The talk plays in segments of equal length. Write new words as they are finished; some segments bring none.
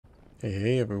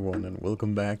Hey everyone, and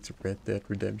welcome back to Red Dead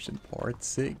Redemption Part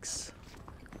 6.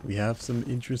 We have some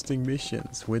interesting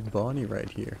missions with Bonnie right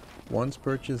here. One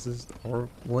purchased or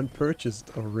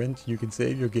rent you can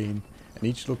save your game, and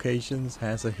each location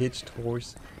has a hitched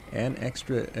horse and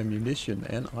extra ammunition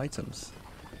and items.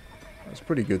 That's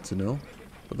pretty good to know,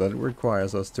 but that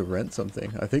requires us to rent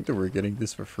something. I think that we're getting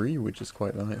this for free, which is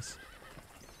quite nice.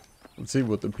 Let's see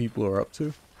what the people are up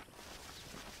to.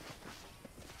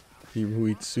 People who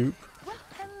eat soup.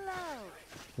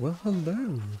 Well,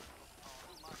 hello.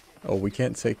 Oh, we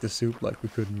can't take the soup like we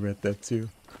could in Red Dead 2.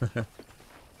 That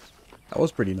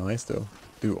was pretty nice, though.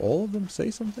 Do all of them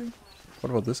say something? What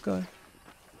about this guy?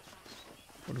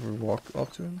 What do we walk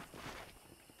up to him?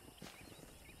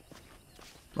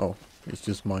 Oh, he's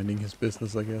just minding his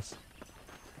business, I guess.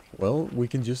 Well, we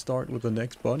can just start with the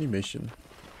next Bonnie mission.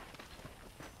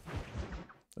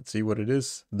 Let's see what it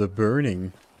is. The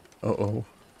burning. Uh-oh.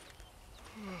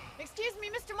 Excuse me,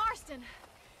 Mr. Marston.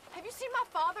 Have you seen my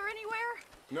father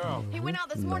anywhere? No. He went out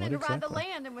this morning to ride the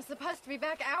exactly. land and was supposed to be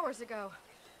back hours ago.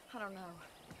 I don't know.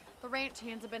 The ranch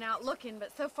hands have been out looking,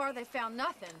 but so far they found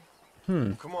nothing.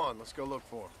 Come on, let's go look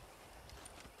for him.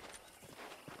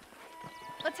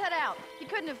 Let's head out. He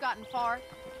couldn't have gotten far.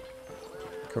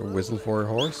 Can we whistle for a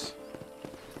horse?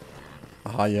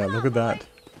 Ah, yeah, look at that.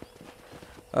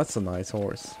 That's a nice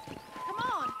horse. Come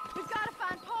on, we've got to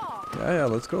find Paul. Yeah,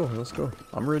 let's go, let's go.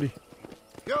 I'm ready.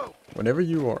 Go! Whenever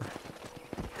you are.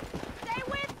 Stay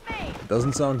with me.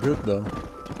 Doesn't sound good, though.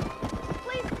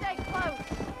 Please stay close.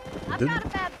 I've Didn't- got a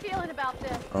bad feeling about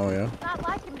this. Oh, yeah? Not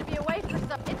like him to be away for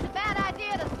some. It's a bad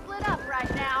idea to split up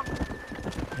right now.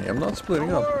 Hey, I'm not splitting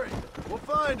Don't up. worry, we'll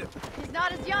find him. He's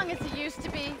not as young as he used to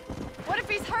be. What if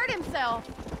he's hurt himself?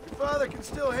 Your father can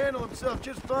still handle himself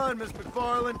just fine, Miss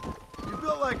MacFarlane. You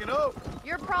built like an oak.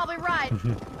 You're probably right,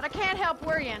 but I can't help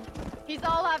worrying. He's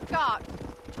all I've got.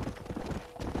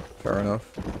 Fair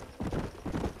enough.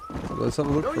 So let's have a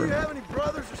look Don't for you him. have any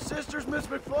brothers or sisters, Miss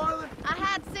MacFarlane? I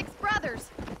had 6 brothers,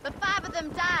 but 5 of them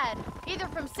died, either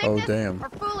from sickness damn. or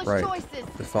foolish Right. choices.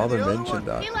 The father And the other mentioned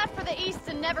one? that. He left for the east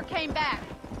and never came back.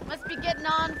 Must be getting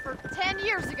on for 10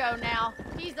 years ago now.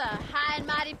 He's a high and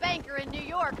mighty banker in New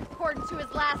York, according to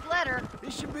his last letter. He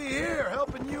should be here,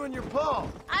 helping you and your pa.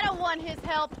 I don't want his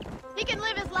help. He can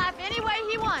live his life any way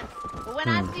he wants. But when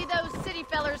I see those city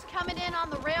fellers coming in on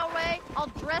the railway, all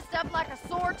dressed up like a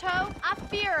sore toe, I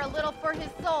fear a little for his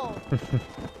soul.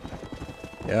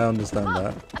 Yeah, I understand Oh,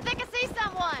 that. I think I see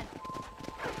someone.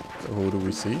 So who do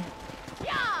we see?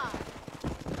 Yeah.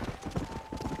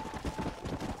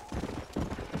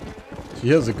 She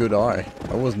has a good eye.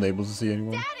 I wasn't able to see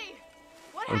anyone. Daddy!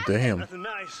 What Oh, happened? damn. Nothing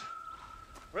nice.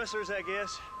 Rustlers, I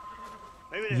guess.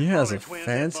 Maybe He they're has a Fowler twins,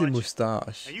 that fancy bunch.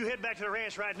 mustache. Now you head back to the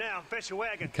ranch right now and fetch a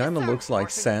wagon. Kind of Yes, sir. looks like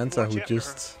Marston, Santa watch who out for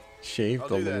just shaved I'll a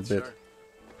do little that, bit.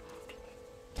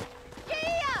 sir.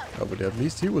 Yeah! Oh, but at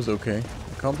least he was okay.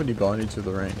 Accompany Bonnie to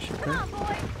the ranch, Come okay? on, boy.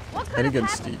 What could And have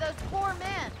against happened to those poor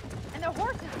men? And their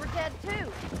horses were dead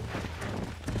too.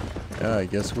 Yeah, I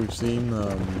guess we've seen,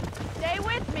 Stay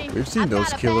with me. We've seen I've those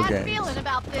got a killer bad gangs. feeling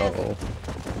about this. Uh-oh.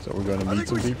 So we're gonna I meet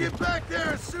think we some should people? get back there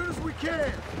as soon as we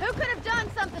can. Who could have done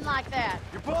something like that?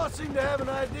 Your boss seemed to have an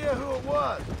idea who it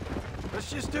was. Let's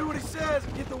just do what he says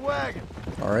and get the wagon.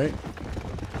 Alright.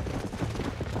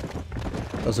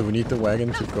 Oh, so we need the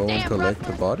wagon to Those go and damn collect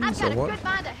the rustlers. bodies, I've or got a what? good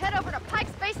mind to head over to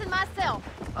Pike's Basin myself.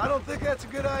 I don't think that's a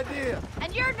good idea.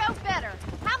 And you're no better.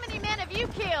 How many men have you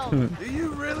killed? Do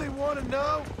you really want to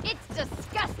know? It's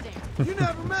disgusting. You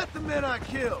never met the men I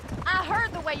killed. I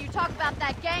heard the way you talk about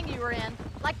that gang you were in.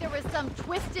 Like there was some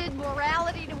twisted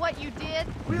morality to what you did.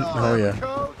 We all Oh, have yeah. a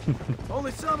code.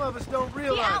 Only some of us don't The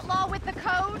realize. outlaw with the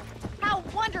code. How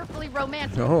wonderfully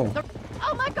romantic. Oh.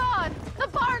 Oh my God! The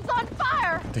barn's on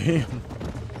fire! Damn.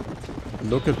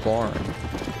 Look at Barn.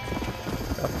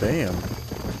 God damn.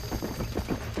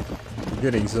 We're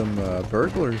getting some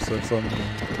burglars or something.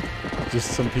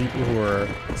 Just some people who are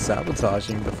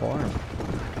sabotaging the farm.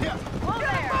 Yeah. Whoa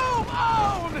there! Move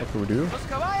on! What can we do? Los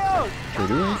caballos! Can we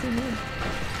do anything here?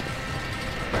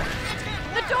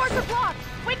 The doors are blocked!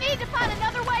 We need to find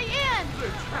another way in!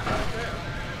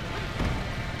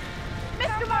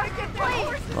 Mr. Marston,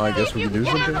 please! Oh, I guess we you can do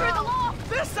get in something? through the loft!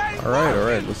 This ain't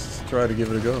Alright, let's try to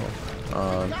give it a go.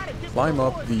 Climb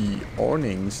up the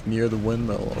awnings near the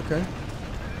windmill, okay?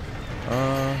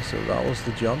 So that was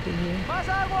the jumping here.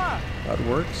 That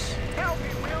works. Help me,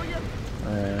 will you?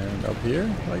 And up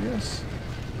here, I guess.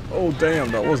 Oh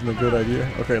damn, that wasn't a good idea.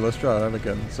 Okay, let's try that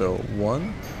again. So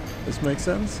 1, this makes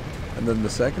sense. And then the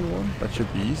second one, that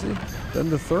should be easy. Then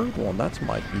the third one, that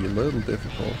might be a little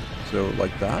difficult. So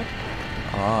like that.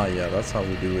 Ah, yeah, that's how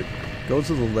we do it. Go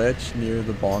to the ledge near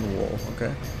the barn wall,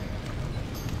 okay?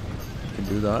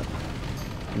 can do that.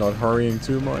 Not hurrying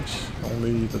too much,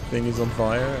 only the thing is on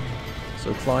fire.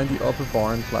 So climb the upper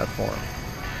barn platform.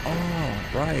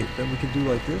 Oh, right, then we can do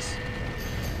like this.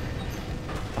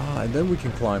 Ah, and then we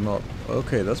can climb up.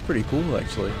 Okay, that's pretty cool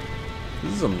actually.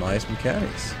 This is some nice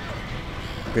mechanics.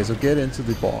 Okay, so get into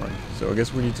the barn. So I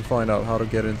guess we need to find out how to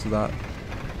get into that.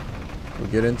 We'll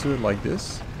get into it like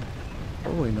this?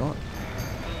 Probably not.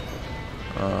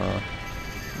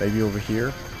 Maybe over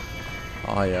here?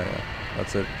 Ah, yeah,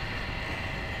 that's it.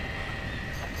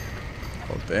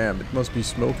 Oh damn, it must be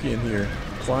smoky in here.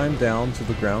 Climb down to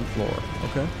the ground floor.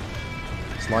 Okay.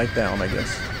 Slide down, I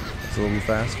guess. It's a little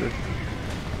faster.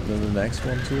 And then the next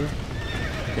one too.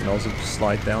 You can also just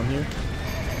slide down here.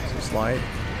 So slide.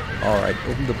 Alright,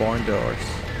 open the barn doors.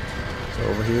 So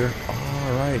over here.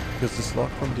 Alright, because it's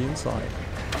locked from the inside.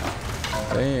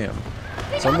 Damn.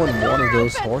 Someone wanted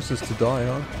those horses to die,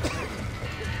 huh?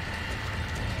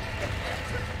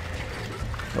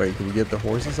 Wait, can we get the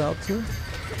horses out too?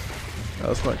 No,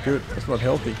 that's not good. That's not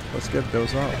healthy. Let's get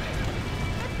those out.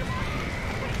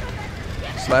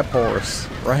 Slap horse.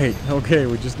 Right. Okay,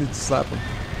 we just need to slap them.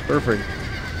 Perfect.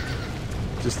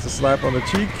 Just a slap on the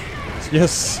cheek.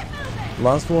 Yes.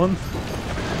 Last one.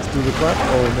 Let's do the clap.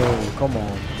 Oh no, come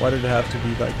on. Why did it have to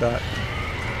be like that?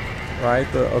 Right?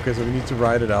 Okay, so we need to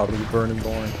ride it out with the burning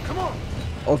barn. Come on.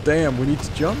 Oh damn, we need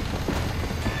to jump?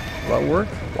 Will that work?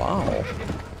 Wow.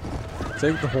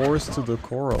 Take the horse to the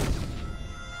corral.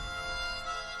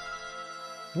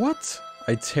 What?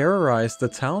 I terrorized the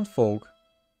townfolk.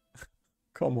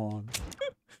 Come on.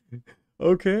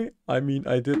 Okay, I mean,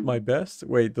 I did my best.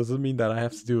 Wait, does it mean that I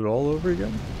have to do it all over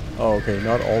again? Oh, okay,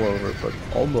 not all over, but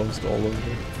almost all over.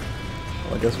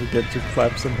 Well, I guess we get to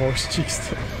clap some horse cheeks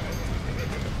then.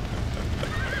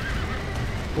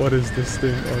 What is this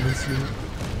thing, honestly?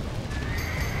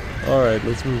 Alright,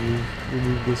 let's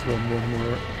remove this one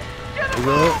more. There we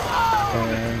go.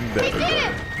 And there we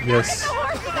go. Yes.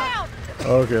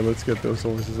 Okay, let's get those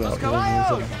horses out.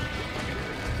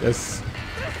 Yes.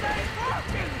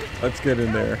 Let's get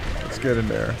in there. Let's get in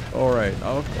there. Alright,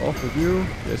 off with you.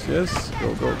 Yes, yes.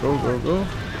 Go, go, go, go, go.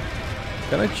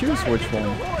 Can I choose which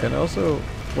one? Can I also...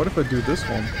 What if I do this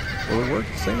one? Will it work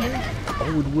the same way?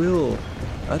 Oh, it will.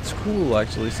 That's cool,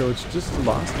 actually. So it's just the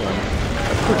last one.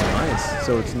 That's pretty nice.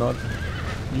 So it's not...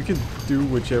 You can do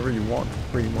whichever you want,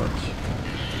 pretty much.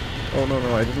 Oh no,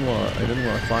 I didn't want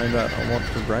to find that. I want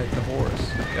to ride the horse.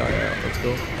 Yeah, let's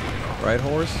go. Ride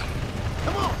horse.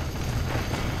 Come on.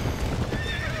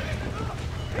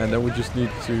 And then we just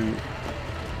need to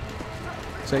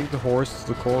take the horse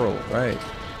to the corral, right?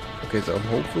 Okay, so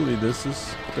hopefully this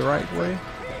is the right way.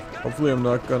 Hopefully I'm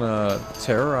not gonna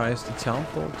terrorize the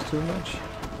townfolk too much.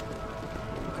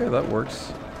 Okay, that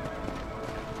works.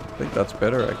 I think that's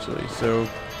better actually. So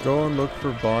go and look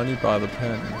for Bonnie by the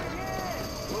pen.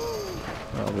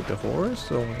 With the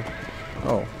horse or...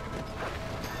 Oh.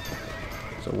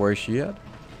 So where is she at?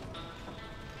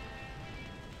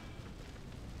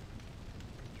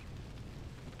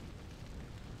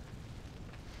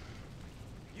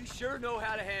 You sure know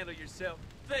how to handle yourself.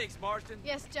 Thanks, Marston.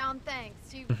 Yes, John,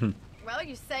 thanks. You, well,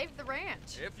 you saved the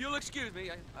ranch. If you'll excuse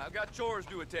me, I've got chores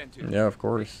to attend to. Yeah, of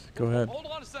course. Go ahead. Hold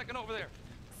on a second over there.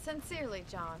 Sincerely,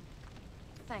 John.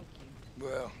 Thank you.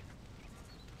 Well,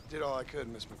 did all I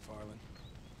could, Miss MacFarlane.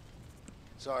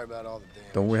 Sorry about all the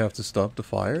damage. Don't we have to stop the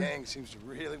fire? The gang seems to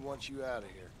really want you out of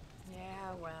here.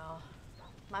 Yeah, well,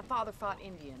 my father fought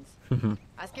Indians.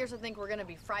 I scarcely think we're gonna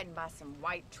be frightened by some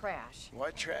white trash.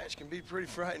 White trash can be pretty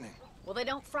frightening. Well, they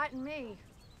don't frighten me.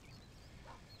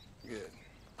 Good.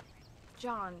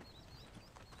 John,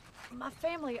 my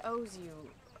family owes you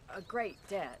a great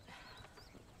debt.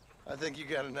 I think you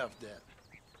got enough debt.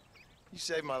 You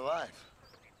saved my life.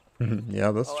 Yeah,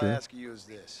 that's All true. I ask of you is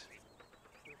this.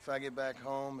 If I get back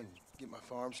home and get my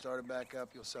farm started back up,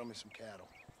 you'll sell me some cattle.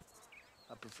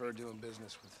 I prefer doing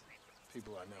business with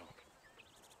people I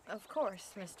know. Of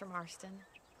course, Mr. Marston.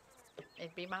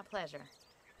 It'd be my pleasure.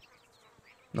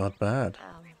 Not bad.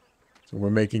 So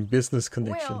we're making business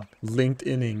connection. Well,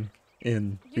 LinkedIning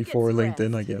in get before some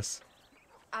LinkedIn, I rest. guess.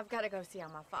 I've got to go see how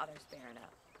my father's bearing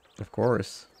up. Of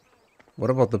course. What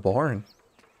about the barn?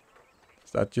 Is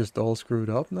that just all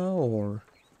screwed up now, or...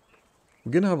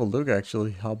 We're gonna have a look,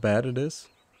 actually, how bad it is.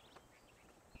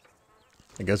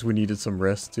 I guess we needed some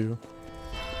rest, too.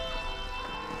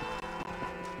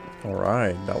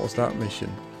 Alright, that was that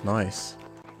mission. Nice.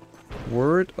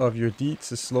 Word of your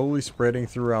deeds is slowly spreading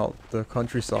throughout the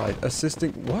countryside,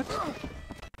 assisting... What?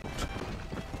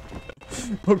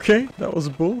 Okay, that was a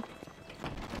bull.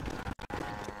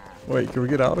 Wait, can we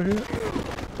get out of here?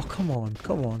 Oh, come on,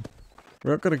 come on.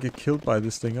 We're not gonna get killed by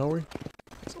this thing, are we?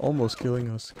 It's almost killing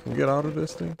us. Can we get out of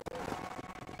this thing?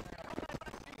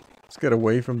 Let's get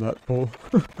away from that pole.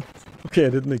 Okay, I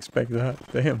didn't expect that.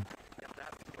 Damn.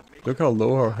 Look how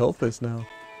low our health is now.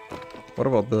 What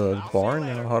about the barn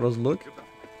now? How does it look?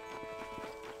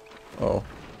 Oh.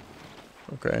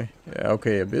 Okay. Yeah,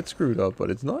 okay, a bit screwed up,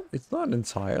 but it's not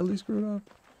entirely screwed up.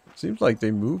 Seems like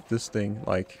they moved this thing.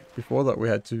 Like, before that we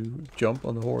had to jump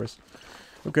on the horse.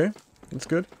 Okay, that's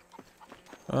good.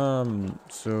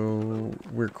 So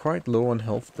we're quite low on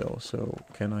health though, so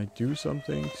can I do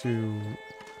something to...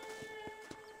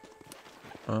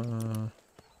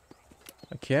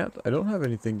 I can't. I don't have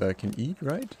anything that I can eat,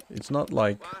 right? It's not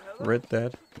like Red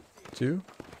Dead 2.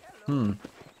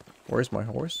 Where's my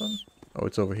horse then? Oh,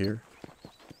 it's over here.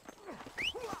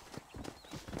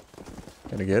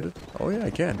 Can I get it? Oh yeah, I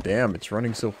can. Damn, it's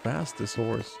running so fast, this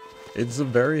horse. It's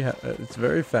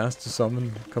very fast to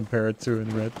summon compared to in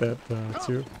Red Dead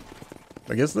 2.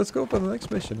 I guess let's go for the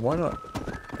next mission. Why not?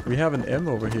 We have an M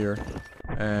over here,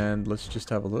 and let's just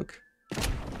have a look.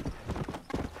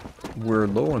 We're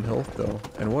low on health though.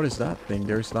 And what is that thing?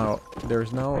 There's now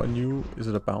a new... Is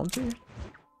it a bounty?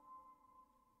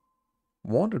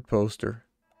 Wanted poster.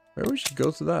 Maybe we should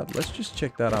go to that. Let's just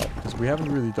check that out, because we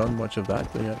haven't really done much of that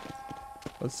yet.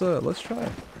 Let's try.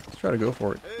 Let's try to go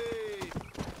for it.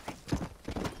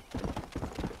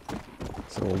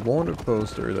 So a wanted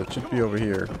poster, that should be over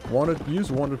here. Use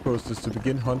wanted posters to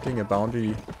begin hunting a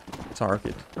bounty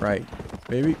target. Right.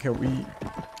 Maybe can we...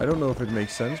 I don't know if it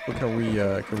makes sense, but can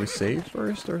we save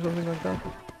first or something like that?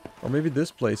 Or maybe this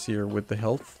place here with the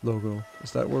health logo.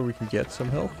 Is that where we can get some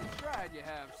health?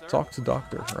 Talk to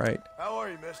doctor, right. How are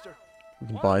you, mister? We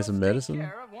can buy some medicine.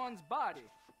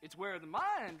 It's where the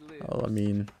mind lives. Well, I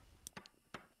mean...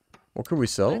 What can we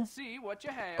sell? Let's see what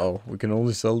you have. Oh, we can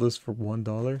only sell this for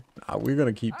 $1? Ah, we're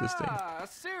gonna keep this thing.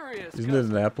 Serious Isn't it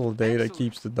an apple a day that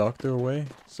keeps the doctor away?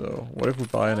 So, what if we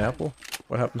buy an apple?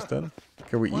 What happens then?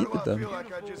 Can we eat it then?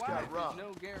 Like I just got robbed.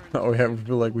 Oh yeah, we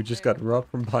feel like we just got robbed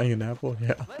from buying an apple.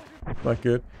 Yeah, not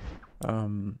good.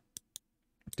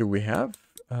 Do we have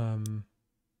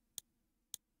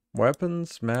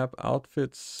weapons, map,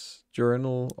 outfits,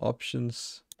 journal,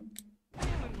 options?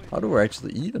 How do we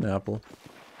actually eat an apple?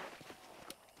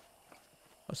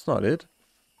 That's not it.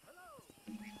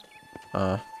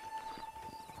 So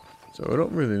I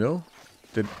don't really know.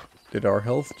 Did our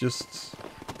health just...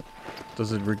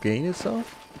 Does it regain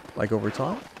itself? Like over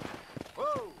time?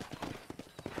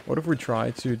 What if we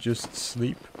try to just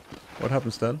sleep? What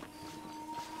happens then?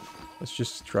 Let's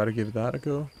just try to give that a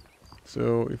go.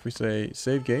 So if we say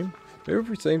save game. Maybe if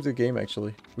we save the game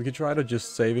actually. We could try to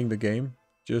just saving the game.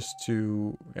 Just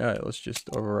to... Yeah, let's just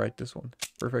overwrite this one.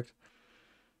 Perfect.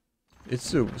 It's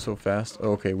so fast.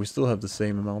 Oh, okay, we still have the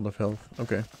same amount of health.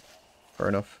 Okay, fair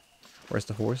enough. Where's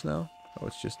the horse now? Oh,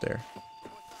 it's just there.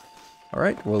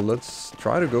 Alright, well, let's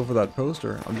try to go for that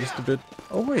poster. I'm just a bit...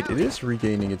 Oh, wait, it is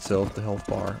regaining itself, the health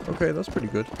bar. Okay, that's pretty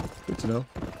good. Good to know.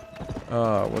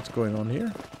 What's going on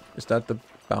here? Is that the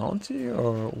bounty,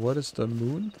 or what is the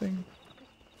moon thing?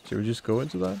 Should we just go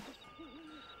into that?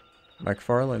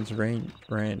 MacFarlane's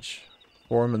ranch.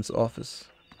 Foreman's office.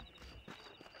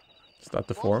 Is that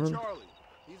the foreman? Charlie.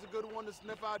 He's a good one to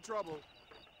sniff out trouble.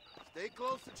 Stay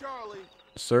close to Charlie.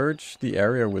 Search the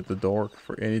area with the dog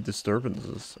for any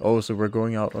disturbances. Oh, so we're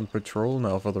going out on patrol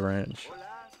now for the ranch.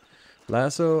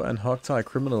 Lasso and hogtie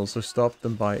criminals or stop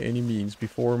them by any means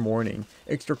before morning.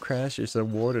 Extra cash is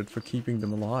awarded for keeping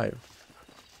them alive.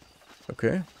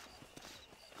 Okay.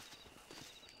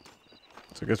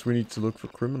 So I guess we need to look for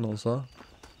criminals, huh?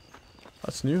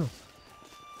 That's new.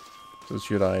 So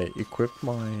should I equip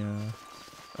my,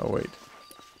 oh wait.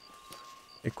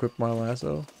 Equip my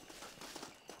lasso?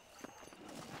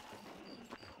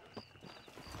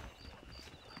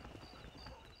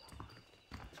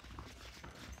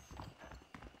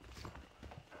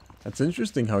 That's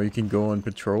interesting how you can go on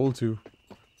patrol too.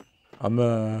 I'm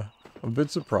a bit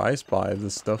surprised by the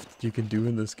stuff that you can do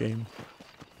in this game.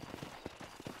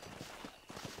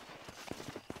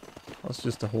 That's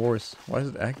just a horse. Why is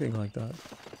it acting like that?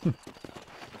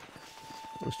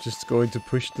 I was just going to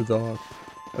push the dog.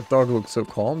 That dog looks so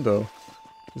calm though.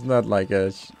 Isn't that like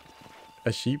a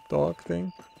sheepdog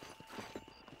thing?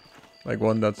 Like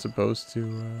one that's supposed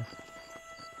to...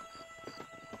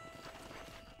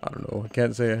 I don't know. I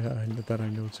can't say that I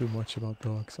know too much about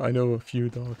dogs. I know a few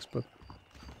dogs, but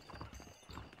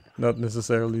not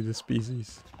necessarily the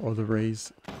species or the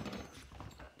race.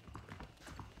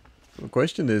 The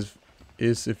question is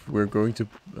if we're going to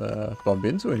bump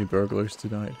into any burglars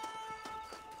tonight.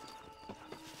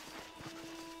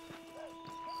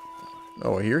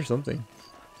 Oh, I hear something.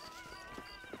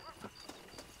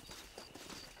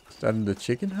 Is that in the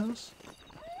chicken house?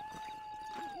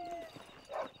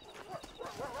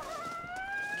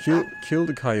 Kill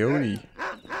the coyote.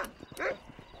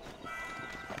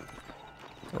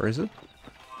 Where is it?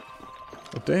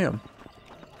 Oh, damn.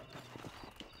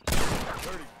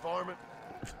 Dirty varmint.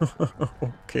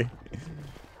 Okay.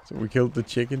 So we killed the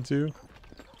chicken too.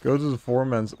 Go to the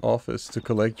foreman's office to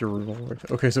collect your reward.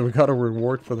 Okay, so we got a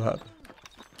reward for that.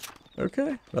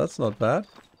 Okay, that's not bad.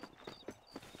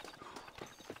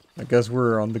 I guess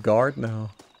we're on the guard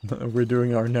now. We're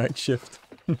doing our night shift.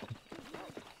 Thank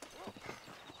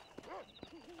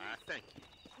you.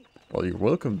 Well, you're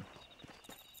welcome.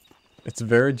 It's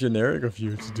very generic of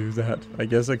you to do that. I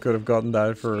guess I could have gotten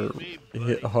that for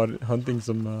hunting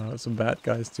some bad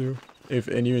guys too, if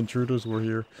any intruders were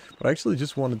here. But I actually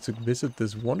just wanted to visit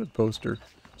this wanted poster.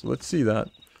 So let's see that.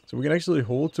 So we can actually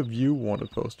hold to view wanted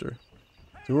poster.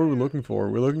 So what are we looking for?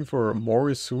 We're looking for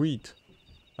Morris Sweet.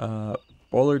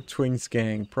 Bollard Twins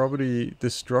Gang. Property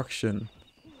destruction.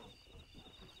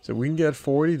 So we can get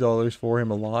 $40 for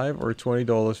him alive or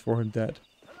 $20 for him dead.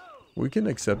 We can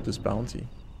accept this bounty.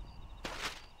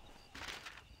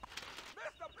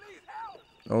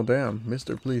 Oh damn,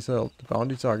 Mister, please help. The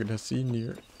bounty target has seen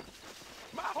you.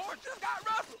 My horse just got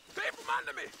rustled. Came from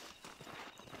under me.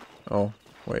 Oh,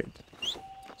 wait.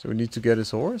 So we need to get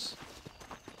his horse?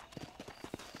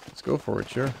 Let's go for it,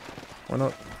 sure. Why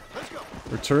not? Let's go.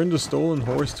 Return the stolen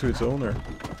horse to its owner.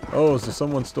 Oh, so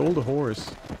someone stole the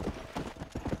horse.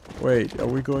 Wait, are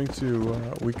we going to...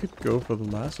 we could go for the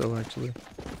lasso, actually.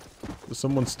 So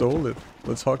someone stole it.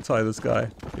 Let's hogtie this guy,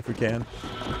 if we can.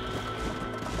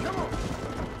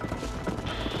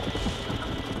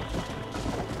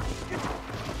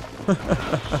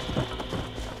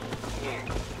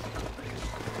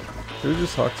 Should we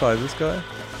just hogtie this guy? You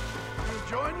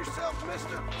enjoying yourself,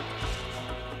 mister?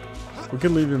 We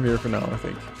can leave him here for now, I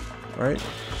think. Alright?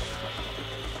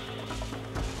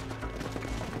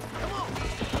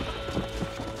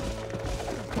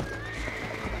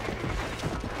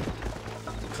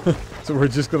 So we're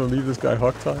just gonna leave this guy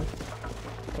hogtied?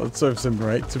 Well, that serves him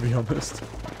right, to be honest.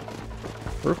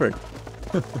 Perfect.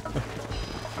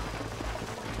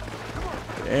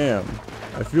 Damn.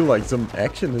 I feel like some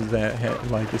action is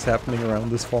is happening around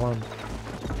this farm.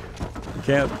 We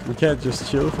can't just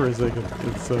chill for a second.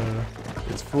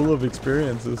 It's full of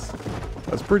experiences.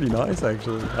 That's pretty nice,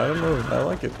 actually. I don't know. I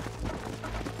like it.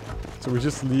 So we're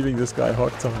just leaving this guy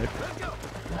hogtied.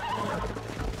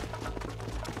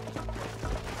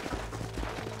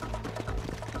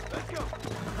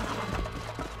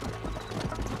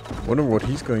 Wonder what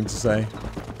he's going to say.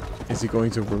 Is he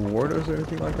going to reward us or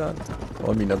anything like that?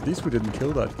 Well, I mean, at least we didn't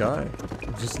kill that guy.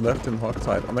 We just left him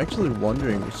hogtied. I'm actually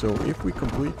wondering, so if we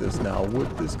complete this now, would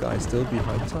this guy still be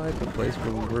hogtied, the place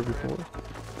where we were before?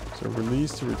 So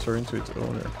release to return to its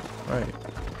owner. Right.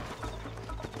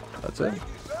 That's it.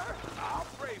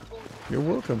 You're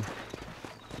welcome.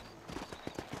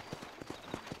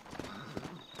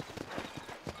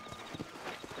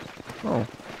 Oh,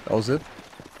 that was it?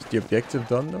 Is the objective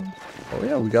done then? Oh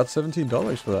yeah, we got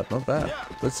 $17 for that, not bad.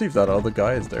 Let's see if that other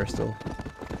guy is there still.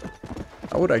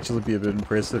 I would actually be a bit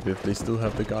impressive if they still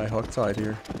have the guy hogtied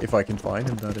here. If I can find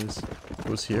him, that is. It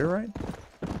was here, right?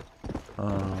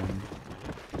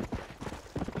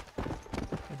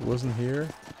 It wasn't here?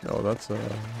 No, that's an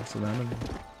animal.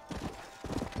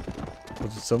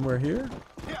 Was it somewhere here?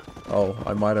 Oh,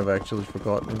 I might have actually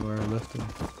forgotten where I left him.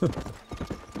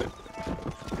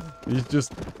 He's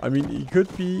just, I mean, he could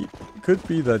be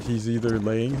that he's either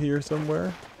laying here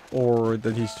somewhere or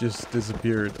that he's just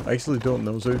disappeared. I actually don't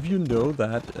know. So if you know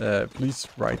that, please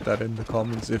write that in the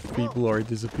comments if people are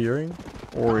disappearing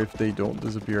or if they don't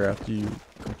disappear after you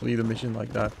complete a mission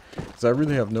like that. Because I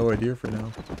really have no idea for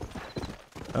now.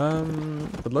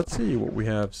 But let's see what we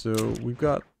have. So we've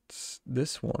got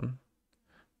this one,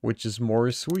 which is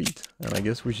Morris Sweet, and I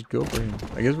guess we should go for him.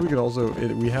 I guess we can also,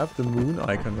 we have the moon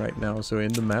icon right now, so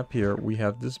in the map here, we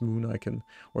have this moon icon,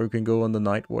 or we can go on the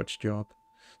night watch job.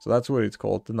 So that's what it's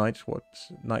called, the night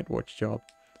watch job.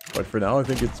 But for now, I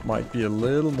think it might be a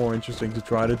little more interesting to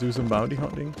try to do some bounty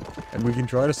hunting, and we can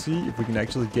try to see if we can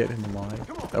actually get him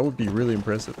alive. That would be really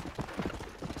impressive.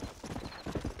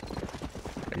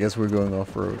 I guess we're going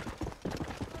off-road.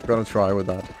 We're gonna try with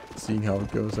that, seeing how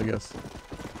it goes, I guess.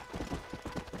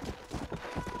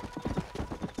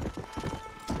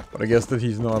 But I guess that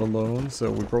he's not alone,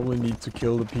 so we probably need to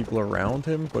kill the people around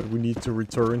him, but we need to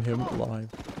return him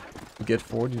alive. We get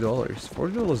 $40.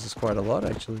 $40 is quite a lot,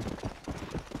 actually.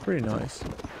 Pretty nice.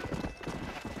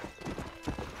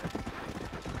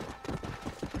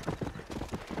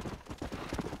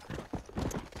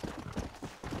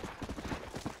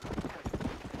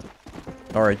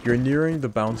 Alright, you're nearing the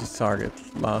bounty target.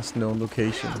 Last known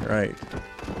location, right.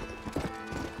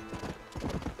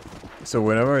 So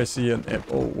whenever I see an...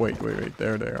 Oh, wait.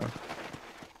 There they are.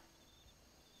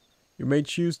 You may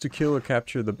choose to kill or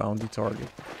capture the bounty target.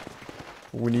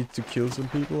 We need to kill some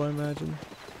people, I imagine.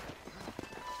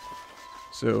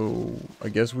 So, I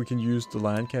guess we can use the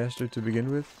Lancaster to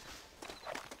begin with.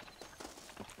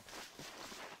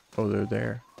 Oh, they're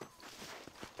there.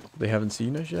 They haven't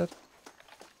seen us yet?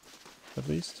 At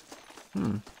least?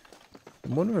 I'm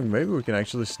wondering, maybe we can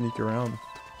actually sneak around.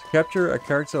 To capture a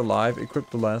character alive, equip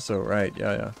the lasso. Right,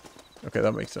 yeah. Okay,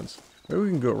 that makes sense. Maybe we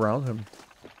can go around him.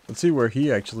 Let's see where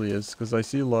he actually is, because I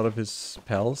see a lot of his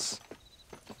pals.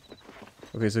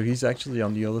 Okay, so he's actually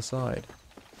on the other side.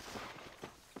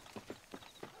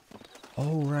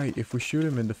 Oh, right. If we shoot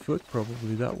him in the foot,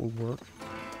 probably that will work.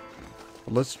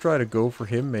 Well, let's try to go for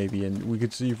him, maybe, and we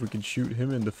could see if we can shoot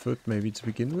him in the foot, maybe, to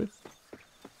begin with.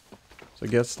 So I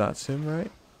guess that's him,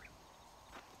 right?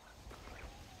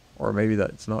 Or maybe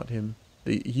that's not him.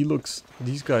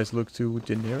 These guys look too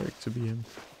generic to be him.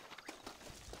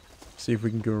 See if we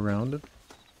can go around it.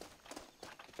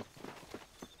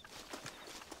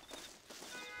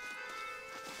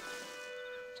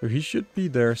 So he should be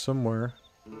there somewhere.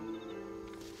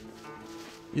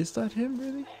 Is that him,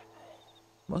 really?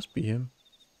 Must be him.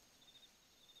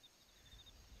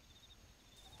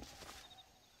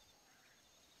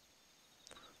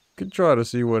 Could try to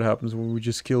see what happens when we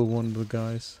just kill one of the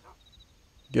guys.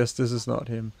 Guess this is not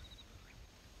him.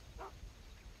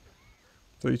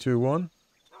 3, 2, 1.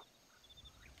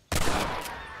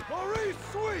 Maurice,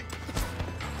 sweet!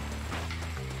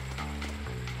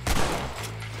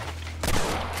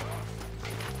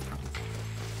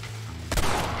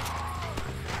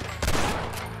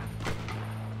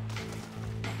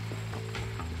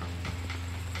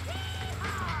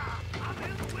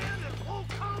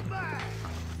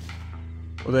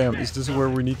 Oh damn, is this where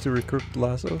we need to recruit the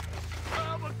lasso?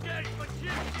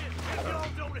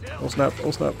 Oh snap,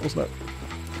 oh snap, oh snap.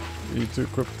 We need to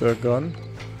equip the gun.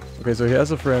 Okay, so he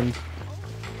has a friend.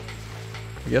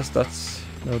 I guess that's...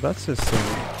 No, that's his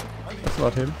that's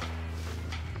not him.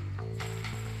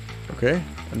 Okay,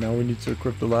 and now we need to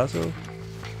equip the lasso.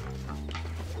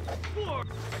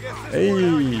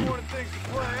 Hey!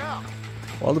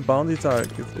 While the bounty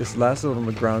target is lassoed on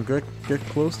the ground, get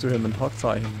close to him and hog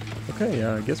tie him. Okay,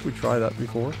 yeah, I guess we tried that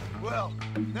before. Well,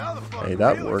 now the fun Hey,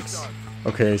 that really works. starts.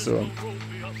 Okay, so...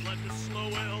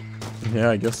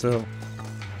 Yeah, I guess so.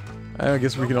 And I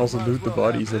guess we can also loot the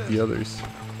bodies of the others.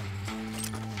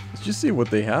 Let's just see what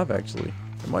they have, actually.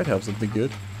 They might have something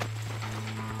good.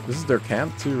 This is their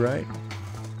camp too, right?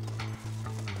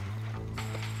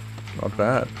 Not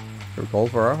bad. Should we call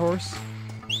for our horse?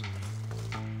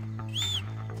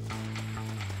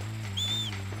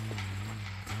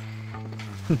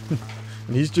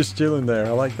 And he's just chilling there,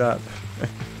 I like that.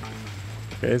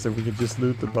 Okay, so we can just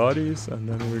loot the bodies, and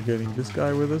then we're getting this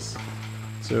guy with us.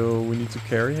 So we need to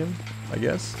carry him, I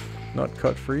guess. Not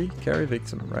cut free, carry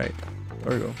victim, right.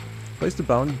 There we go. Place the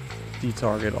bounty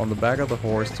target on the back of the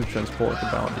horse to transport the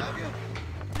bounty.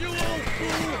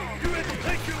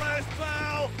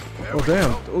 Oh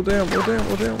damn, oh damn, oh damn,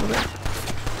 oh damn, oh damn.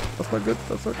 That's not good,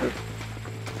 that's not good.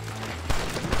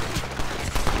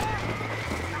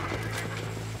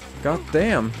 God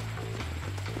damn.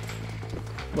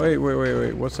 Wait,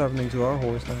 what's happening to our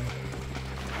horse now?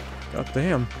 God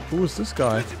damn, who is this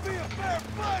guy?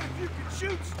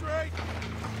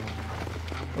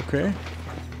 Okay,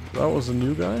 that was a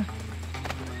new guy.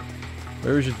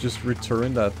 Maybe we should just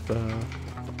return that,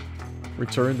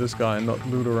 return this guy and not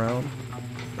loot around.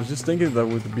 I was just thinking there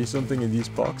would be something in these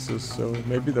boxes, so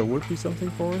maybe there would be something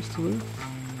for us to loot.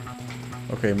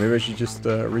 Okay, maybe I should just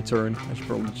return. I should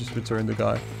probably just return the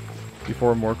guy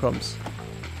before more comes.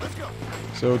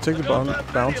 So take the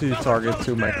bounty target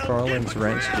to MacFarlane's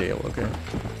ranch jail. Okay,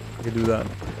 I can do that.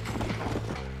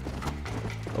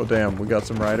 Oh damn, we got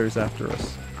some riders after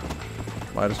us.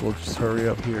 Might as well just hurry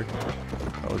up here.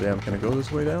 Oh damn, can I go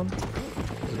this way down?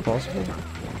 Is it possible?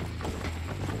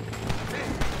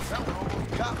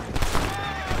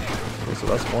 Okay, so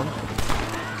that's one.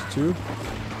 That's two.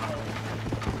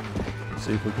 Let's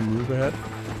see if we can move ahead.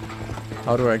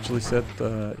 How do I actually set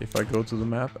if I go to the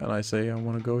map and I say I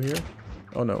want to go here?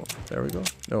 Oh no, there we go.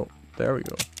 No, there we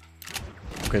go.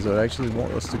 Okay, so it actually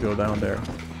wants us to go down there.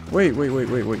 Wait,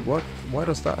 what? Why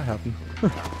does that happen?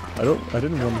 I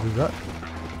didn't want to do that.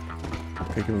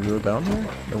 Okay, can we go down here?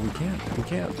 No, we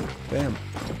can't. Damn.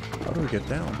 How do we get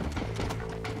down?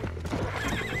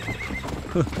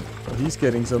 Well, he's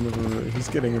getting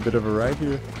a bit of a ride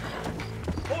here.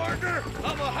 Partner,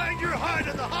 I'm gonna hang your hide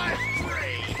in the highest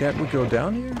tree. Can't we go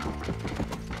down here?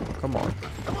 Come on.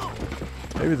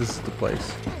 Maybe this is the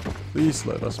place. Please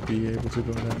let us be able to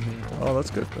go down here. Oh, that's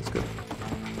good. That's good.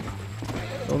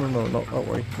 No, no, no, no, oh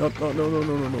wait. No, no, no, no,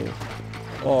 no, no, no.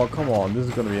 Oh, come on. This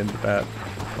is gonna be end bad.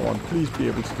 Come on, please be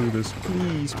able to do this.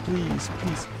 Please, please,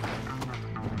 please.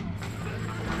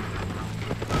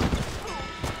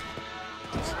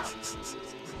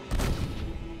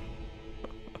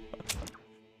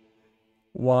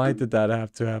 Why did that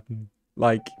have to happen?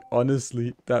 Like,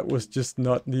 honestly, that was just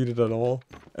not needed at all.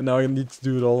 And now I need to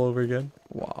do it all over again?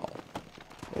 Wow.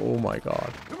 Oh my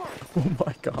god. Oh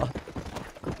my god.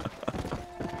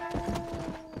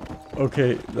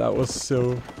 Okay, that was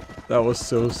so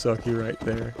sucky right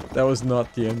there. That was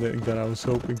not the ending that I was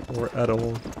hoping for at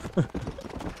all.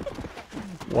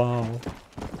 Wow.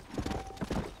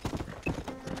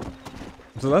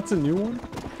 So that's a new one?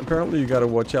 Apparently you gotta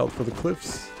watch out for the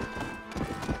cliffs.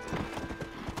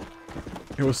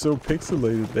 It was so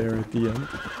pixelated there at the end.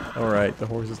 Alright, the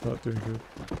horse is not doing good.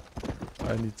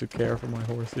 I need to care for my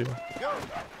horse here.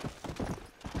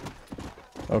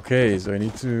 Okay, so we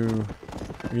need to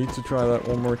try that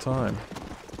one more time.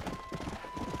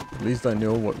 At least I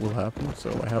know what will happen,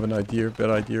 so I have an idea, a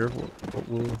better idea of what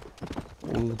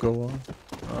will go on.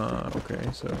 Okay,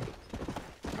 so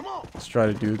let's try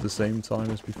to do it the same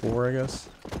time as before, I guess.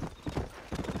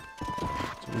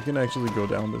 So we can actually go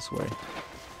down this way.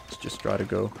 Let's just try to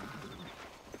go.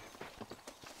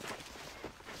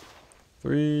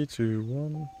 3, 2,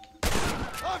 1.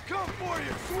 I'll come for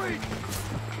you, sweet!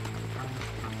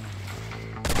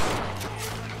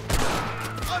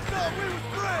 I thought we was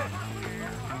friends!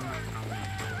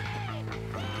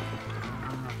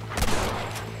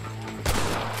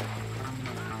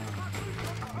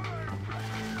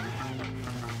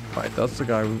 Right, that's the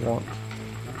guy we want.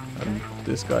 And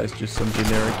this guy is just some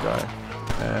generic guy.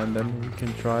 And then we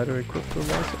can try to equip the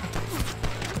rifle.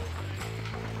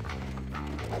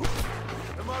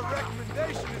 And my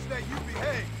recommendation is that you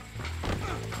behave.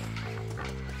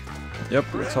 Yep,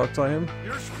 let's hog tie him.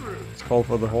 You're screwed. Let's call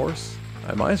for the horse.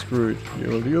 Am I screwed?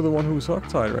 You're the one who's hog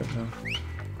tied right now.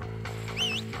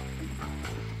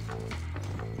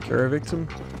 Carry victim.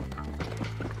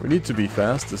 We need to be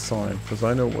fast this time, because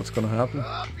I know what's gonna happen.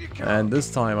 And this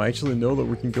time I actually know that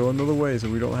we can go another way, so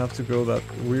we don't have to go that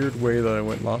weird way that I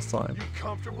went last time. You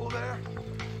comfortable there?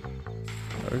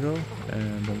 There we go.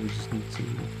 And then we just need to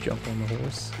jump on the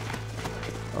horse.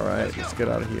 Alright, let's get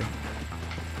out of here.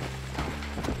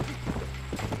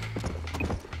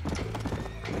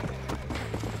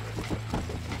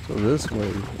 So this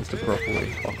way is the proper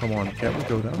way. Oh, come on. Can't we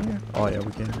go down here? Oh, yeah,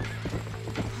 we can.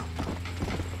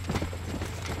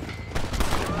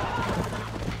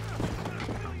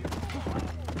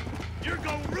 You're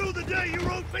gonna rue the day you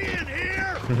wrote me in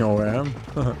here! No, I am.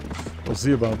 We'll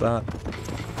see about that.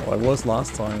 Well, I was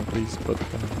last time at least, but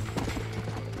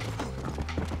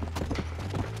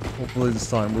hopefully this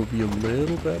time will be a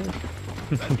little better.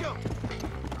 Let's go!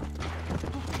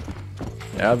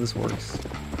 Yeah, this works.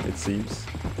 It seems.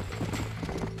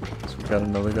 So we got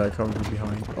another guy coming from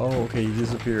behind. Oh, okay, he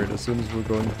disappeared as soon as we're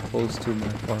going close to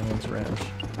MacFarlane's ranch.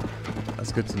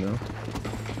 That's good to know.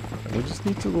 And we just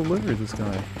need to deliver this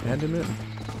guy. Hand him in.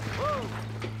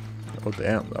 Oh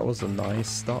damn, that was a nice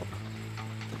stop.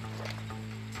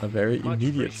 A very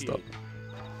immediate stop.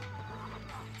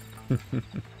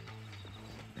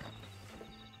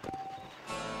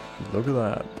 Look at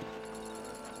that.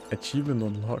 Achievement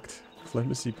unlocked.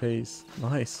 Clemency pays.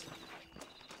 Nice.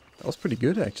 That was pretty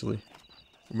good actually.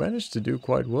 We managed to do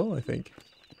quite well, I think.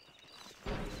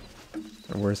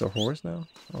 And where's our horse now?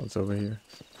 Oh, it's over here.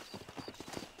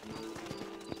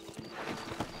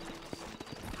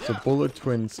 So Bullet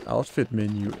Twins outfit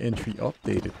menu entry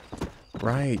updated.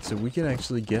 Right, so we can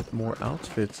actually get more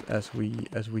outfits as we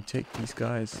take these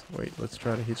guys. Wait, let's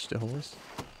try to hitch the horse.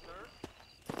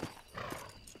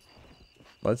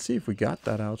 Let's see if we got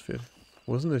that outfit.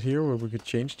 Wasn't it here where we could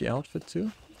change the outfit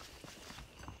to?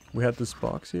 We had this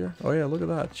box here. Oh yeah, look at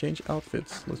that. Change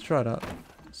outfits. Let's try that.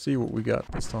 See what we got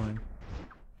this time.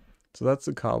 So that's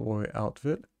the cowboy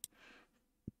outfit.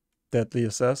 Deadly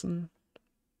assassin.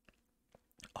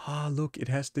 Ah, look, it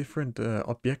has different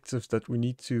objectives that we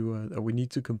need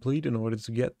to complete in order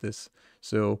to get this.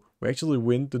 So we actually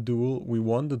win the duel. We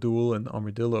won the duel in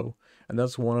Armadillo, and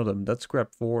that's one of them. That's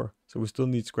scrap 4. So we still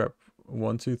need scrap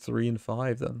 1, 2, 3, and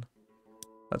 5 then.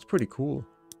 That's pretty cool.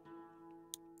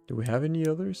 Do we have any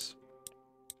others?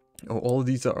 Oh, all of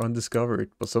these are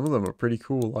undiscovered, but some of them are pretty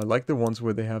cool. I like the ones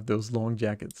where they have those long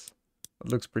jackets.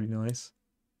 That looks pretty nice.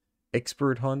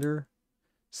 Expert hunter,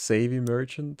 savvy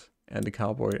merchant, and the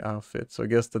cowboy outfit. So I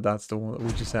guess that's the one that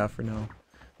we just have for now.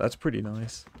 That's pretty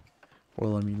nice.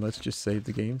 Well, I mean, let's just save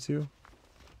the game too.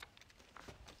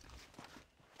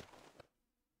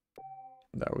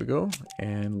 There we go.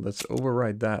 And let's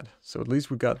override that. So at least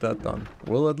we got that done.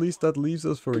 Well, at least that leaves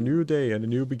us for a new day and a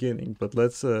new beginning. But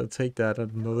let's take that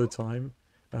at another time.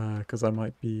 Because I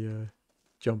might be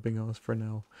jumping off for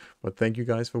now. But thank you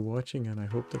guys for watching, and I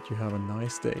hope that you have a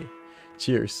nice day.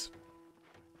 Cheers.